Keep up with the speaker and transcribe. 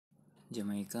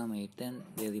Jamaica, May 10,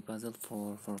 daily puzzle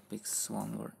for Pics,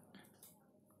 one word.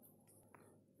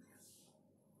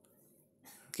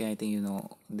 Okay, I think you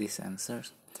know these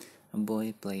answers. A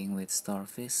boy playing with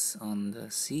starfish on the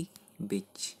sea,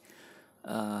 beach.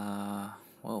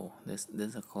 Wow,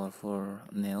 there's a call for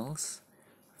nails,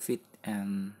 feet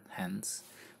and hands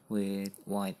with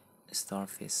white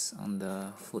starfish on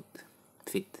the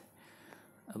feet.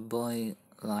 A boy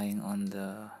lying on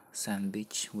the sand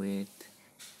beach with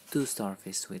two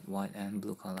starfish with white and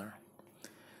blue color.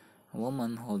 A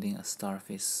woman holding a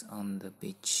starfish on the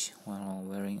beach while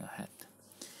wearing a hat.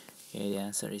 Okay, the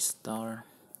answer is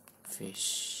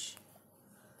starfish.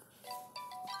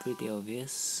 Pretty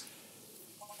obvious.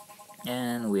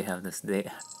 And we have this day,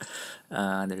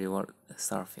 the reward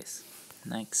starfish.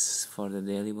 Next, for the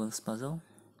daily bonus puzzle,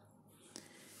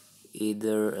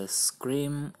 either a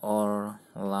scream or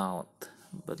loud,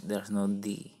 but there's no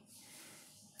D.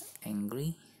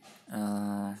 Angry.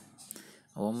 A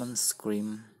woman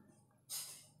scream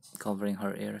covering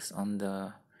her ears on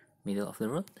the middle of the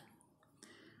road.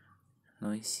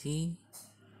 Noisy.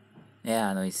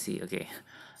 Yeah, noisy. Okay.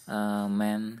 A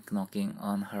man knocking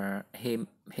on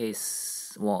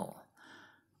his wall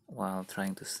while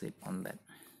trying to sleep on bed.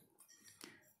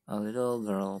 A little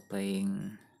girl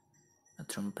playing a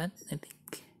trumpet, I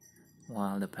think,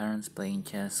 while the parents playing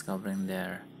chess covering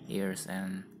their ears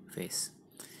and face.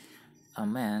 A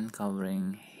man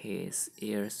covering his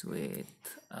ears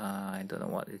with I don't know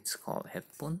what it's called,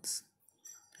 headphones.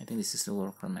 I think this is the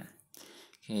worker man.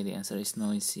 Okay, the answer is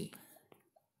noisy.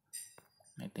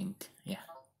 I think, yeah.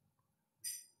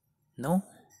 No?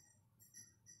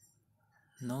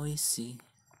 Noisy.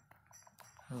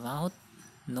 Loud?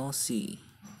 Noisy.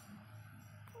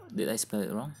 Did I spell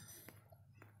it wrong?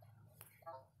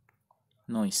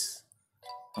 Noise.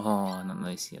 Oh, not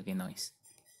noisy. Okay, noise.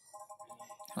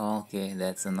 Okay,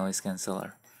 that's a noise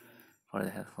canceller for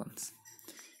the headphones.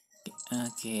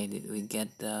 Okay, did we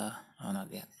get the... Oh,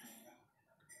 not yet.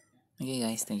 Okay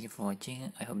guys, thank you for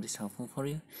watching. I hope this is helpful for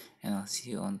you, and I'll see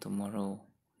you on tomorrow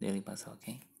daily puzzle.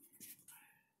 Okay.